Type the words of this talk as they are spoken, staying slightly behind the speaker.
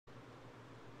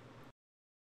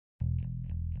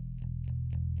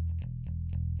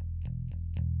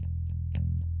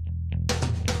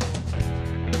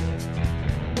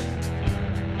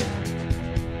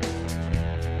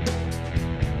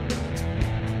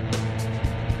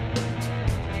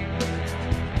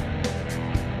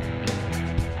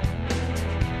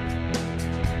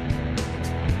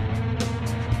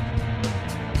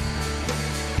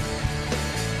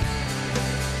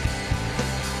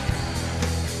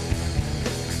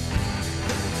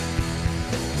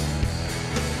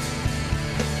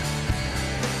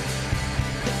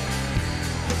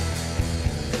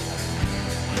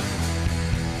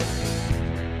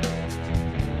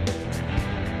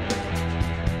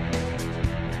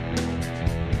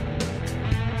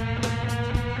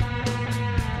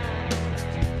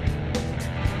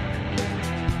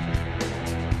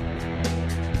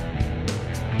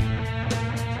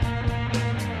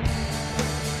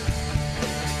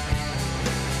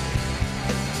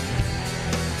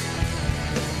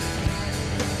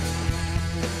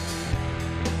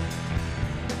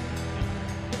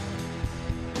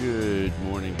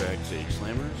Backstage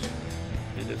Slammers.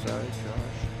 It is I, Josh.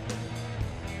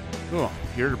 Oh,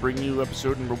 here to bring you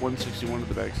episode number 161 of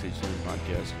the Backstage Slammers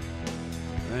podcast.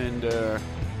 And, wow.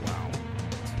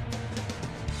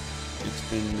 It's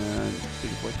been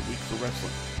quite the week for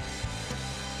wrestling.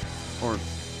 Or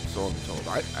so I'm told.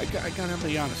 I gotta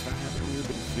be honest, I haven't really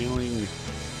been feeling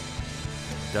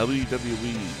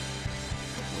WWE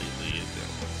lately.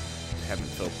 I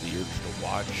haven't felt the urge to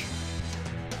watch.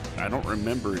 I don't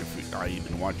remember if I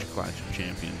even watched Clash of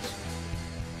Champions.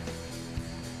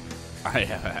 I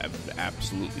have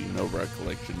absolutely no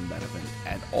recollection of that event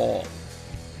at all.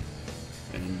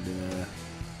 And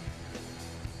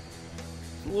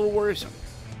it's a little worrisome.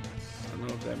 I don't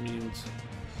know if that means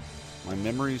my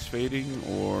memory's fading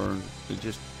or it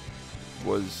just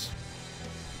was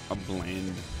a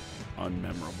bland,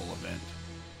 unmemorable event.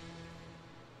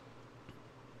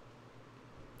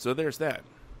 So there's that.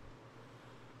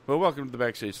 Well, welcome to the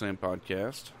Backstage Slam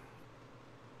podcast.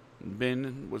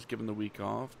 Ben was given the week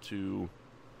off to...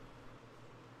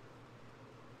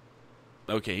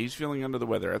 Okay, he's feeling under the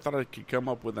weather. I thought I could come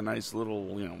up with a nice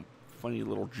little, funny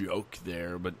little joke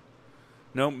there, but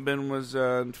no, Ben was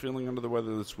feeling under the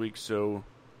weather this week, so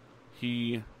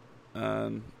he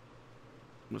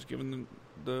was given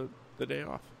the day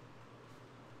off.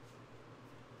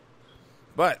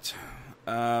 But...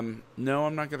 no,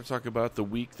 I'm not going to talk about the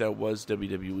week that was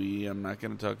WWE. I'm not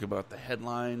going to talk about the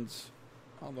headlines,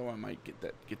 although I might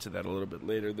get to that a little bit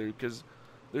later there, because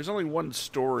there's only one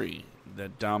story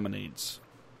that dominates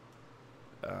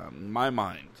my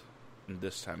mind in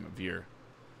this time of year,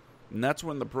 and that's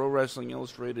when the Pro Wrestling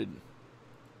Illustrated,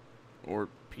 or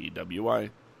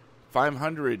PWI,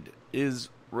 500 is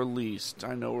released.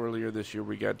 I know earlier this year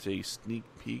we got a sneak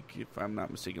peek, if I'm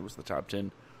not mistaken, it was the top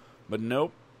 10, but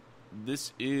nope.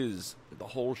 This is the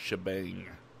whole shebang.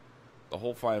 The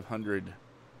whole 500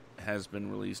 has been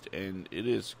released, and it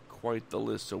is quite the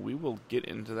list, so we will get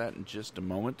into that in just a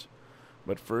moment.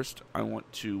 But first, I want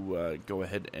to go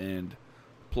ahead and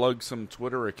plug some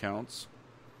Twitter accounts.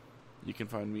 You can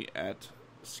find me at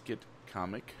Skit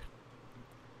Comic.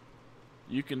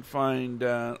 You can find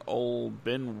old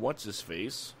Ben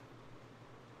What's-His-Face.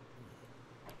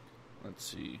 Let's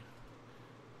see.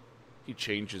 He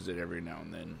changes it every now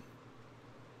and then.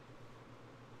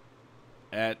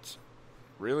 At,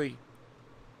 really?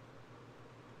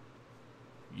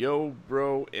 Yo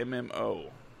Bro MMO.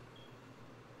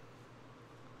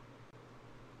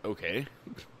 Okay.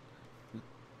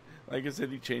 Like I said,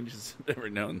 he changes it every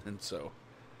now and then, so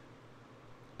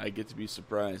I get to be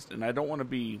surprised. And I don't want to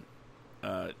be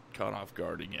caught off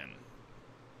guard again.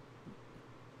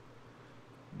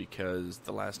 Because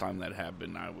the last time that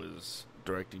happened, I was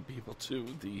directing people to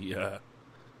the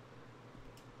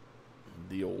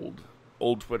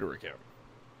old Twitter account.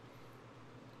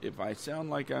 If I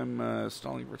sound like I'm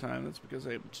stalling for time, that's because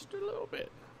I just a little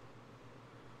bit.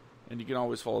 And you can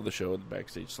always follow the show at the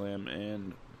Backstage Slam,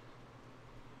 and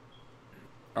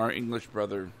our English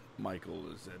brother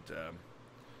Michael is at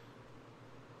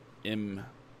M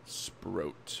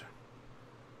Sprout.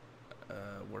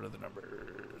 What are the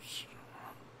numbers?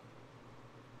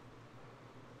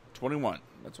 21.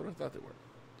 That's what I thought they were.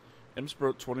 M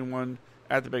Sprout 21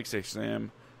 at the Backstage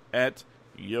Slam, at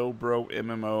Yo Bro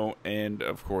MMO, and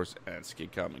of course at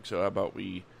Skate Comics. So how about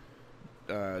we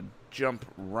jump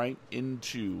right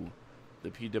into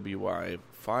the PWI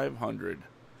 500.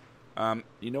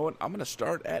 You know what? I'm going to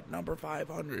start at number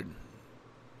 500.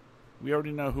 We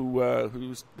already know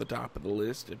who's the top of the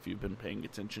list if you've been paying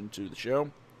attention to the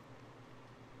show.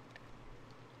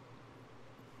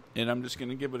 And I'm just going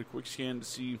to give it a quick scan to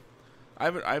see. I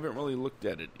haven't really looked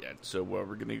at it yet, so we're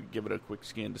going to give it a quick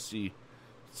scan to see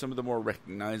some of the more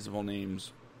recognizable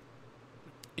names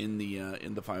in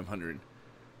the 500,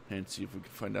 and see if we can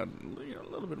find out a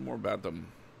little bit more about them.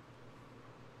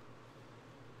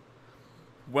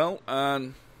 Well,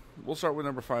 we'll start with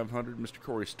number 500, Mr.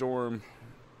 Corey Storm.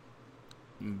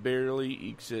 Barely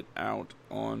ekes it out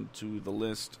onto the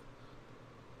list.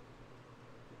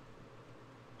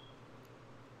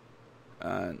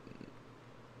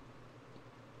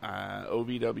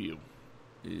 OVW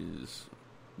is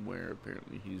where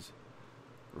apparently he's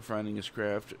refining his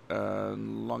craft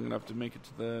long enough to make it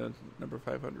to the number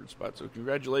 500 spot. So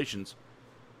congratulations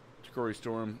to Corey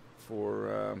Storm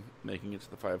for making it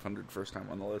to the 500 first time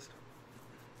on the list.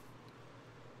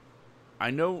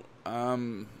 I know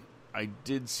I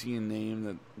did see a name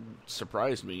that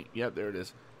surprised me. Yeah, there it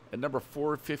is. At number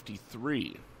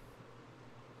 453,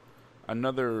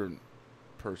 another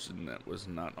person that was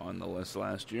not on the list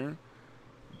last year,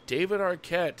 David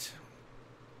Arquette.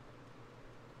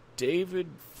 David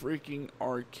freaking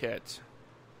Arquette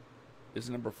is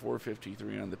number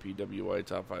 453 on the PWI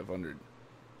Top 500.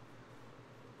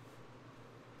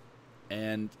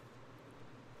 And,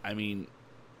 I mean,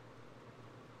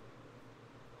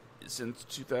 since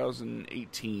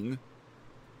 2018,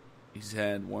 he's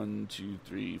had 1, 2,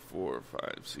 3, 4,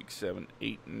 5, 6, 7,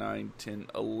 8, 9, 10,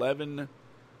 11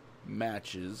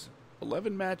 matches.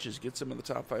 11 matches gets him in the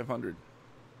top 500.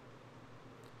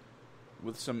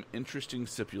 With some interesting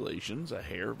stipulations: a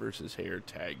hair versus hair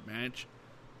tag match,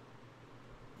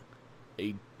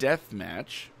 a death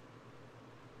match,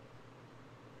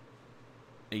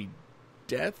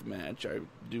 I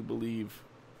do believe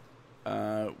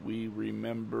we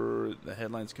remember the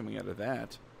headlines coming out of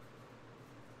that.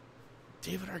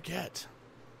 David Arquette.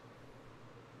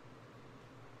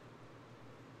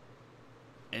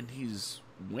 And he's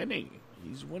winning.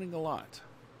 He's winning a lot.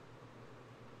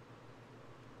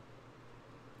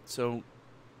 So,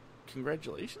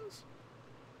 congratulations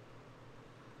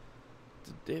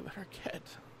to David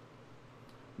Arquette.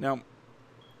 Now,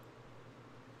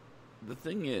 the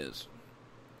thing is,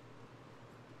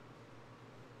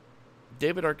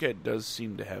 David Arquette does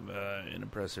seem to have an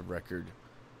impressive record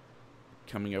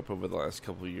coming up over the last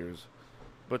couple of years.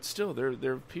 But still,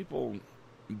 there are people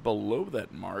below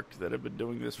that mark that have been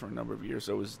doing this for a number of years.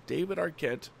 So is David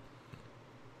Arquette,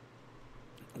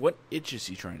 what itch is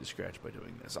he trying to scratch by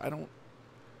doing this? I don't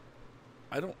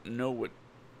know what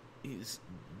he's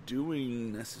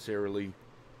doing necessarily,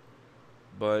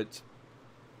 but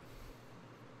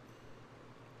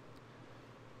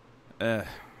David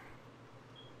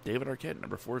Arquette,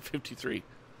 number 453.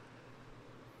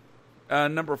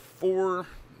 Number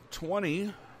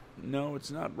 420. No, it's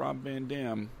not Rob Van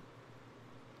Dam.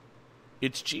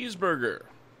 It's Cheeseburger.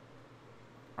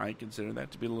 I consider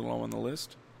that to be a little low on the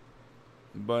list.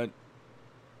 But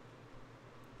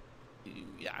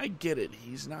yeah, I get it.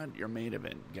 He's not your main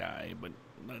event guy, but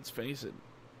let's face it,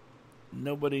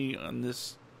 nobody on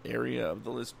this area of the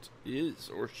list is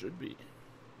or should be.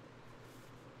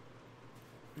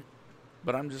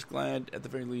 But I'm just glad, at the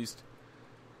very least,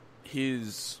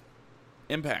 his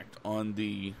impact on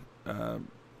the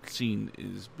scene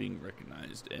is being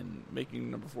recognized, and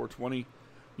making number 420,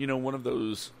 one of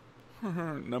those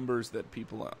numbers that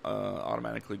people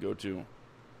automatically go to.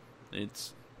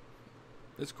 It's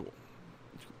cool.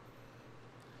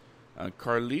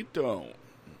 Carlito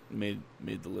made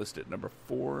the list at number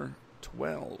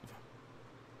 412.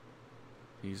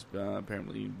 He's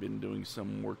apparently been doing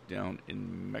some work down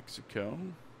in Mexico.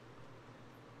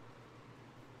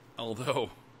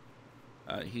 Although,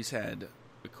 he's had,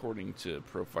 according to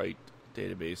Pro Fight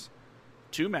Database,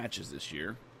 2 matches this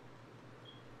year.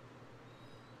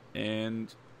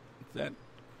 And that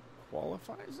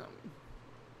qualifies him.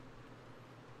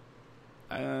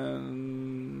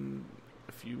 And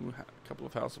a couple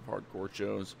of House of Hardcore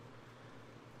shows.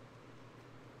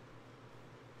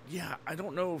 Yeah, I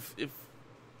don't know if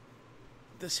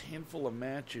this handful of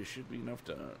matches should be enough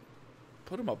to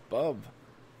put him above.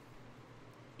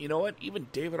 You know what? Even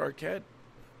David Arquette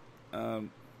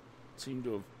seemed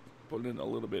to have put in a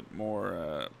little bit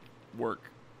more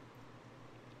work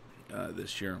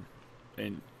this year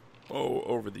and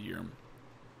over the year.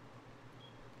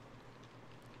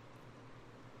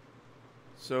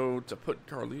 So to put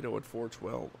Carlito at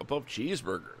 412 above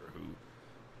Cheeseburger, who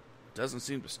doesn't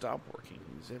seem to stop working,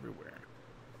 he's everywhere,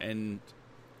 and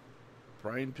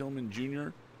Brian Pillman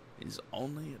Jr. is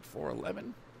only at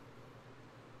 411.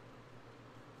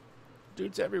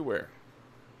 Dude's everywhere.